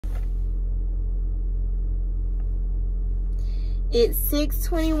It's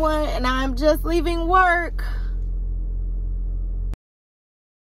 6:21 and I'm just leaving work.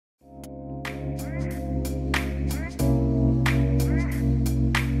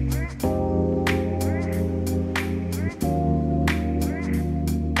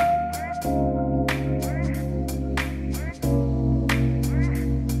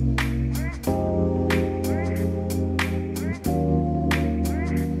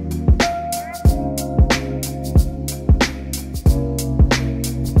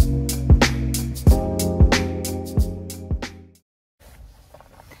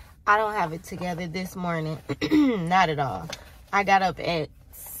 I don't have it together this morning. Not at all. I got up at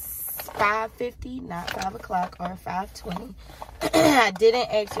 5:50, not 5 o'clock or 5:20. I didn't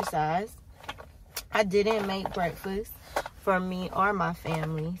exercise. I didn't make breakfast for me or my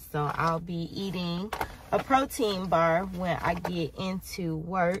family. So I'll be eating a protein bar when I get into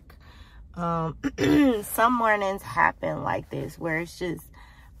work. Some mornings happen like this where it's just,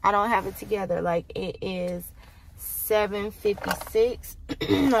 I don't have it together. Like it is 7:56.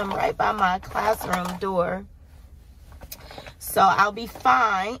 I'm right by my classroom door, so I'll be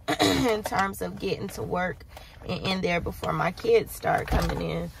fine in terms of getting to work and in there before my kids start coming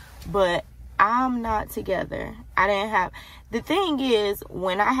in. But I'm not together. I didn't have, the thing is,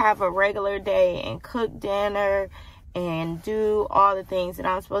 when I have a regular day and cook dinner and do all the things that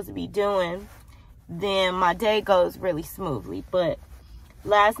I'm supposed to be doing, then my day goes really smoothly. But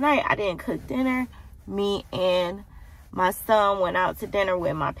last night I didn't cook dinner. Me and my son went out to dinner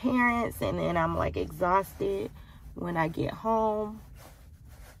with my parents, and then I'm like exhausted when I get home.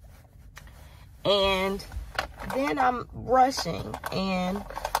 And then I'm rushing. And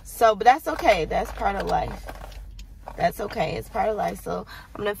so, but that's okay. That's part of life. That's okay. It's part of life. So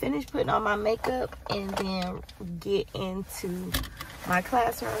I'm going to finish putting on my makeup and then get into my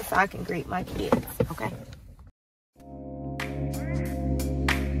classroom so I can greet my kids. Okay.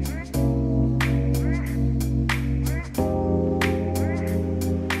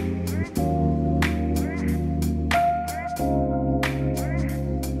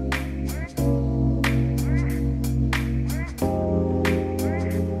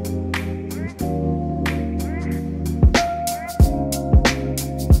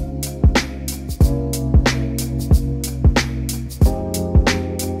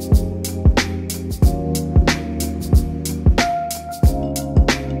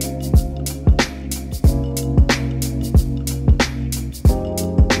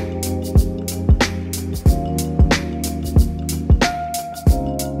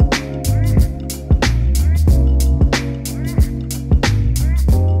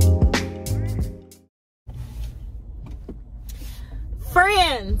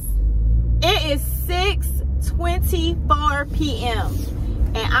 Friends, it is 6:24 p.m.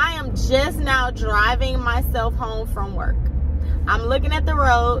 and I am just now driving myself home from work. I'm looking at the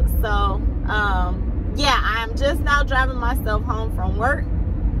road, so yeah, I'm just now driving myself home from work.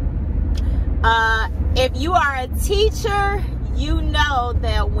 If you are a teacher, you know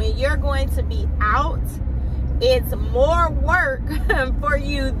that when you're going to be out, it's more work for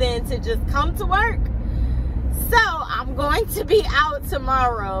you than to just come to work. So I'm going to be out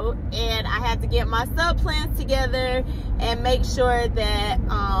tomorrow, and I had to get my sub plans together and make sure that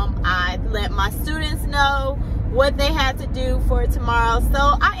I let my students know what they had to do for tomorrow. So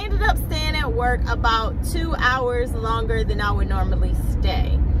I ended up staying at work about 2 hours longer than I would normally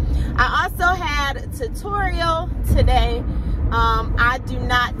stay. I also had a tutorial today. I do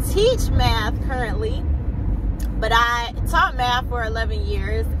not teach math currently, but I taught math for 11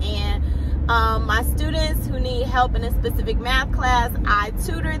 years, and my students who need help in a specific math class, I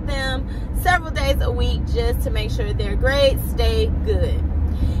tutored them several days a week just to make sure their grades stay good.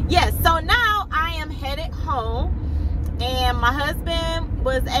 Yes, so now I am headed home, and my husband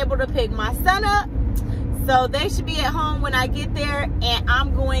was able to pick my son up, so they should be at home when I get there, and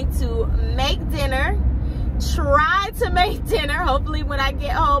I'm going to make dinner, try to make dinner. Hopefully when I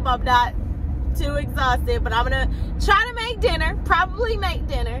get home I'm not too exhausted, but I'm gonna try to make dinner, probably make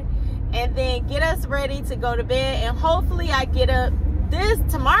dinner, and then get us ready to go to bed. And hopefully I get up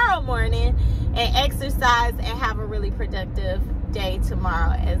tomorrow morning and exercise and have a really productive day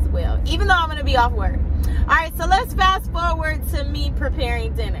tomorrow as well, even though I'm going to be off work. All right, so let's fast forward to me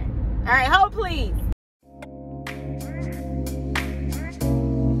preparing dinner. All right, hold please.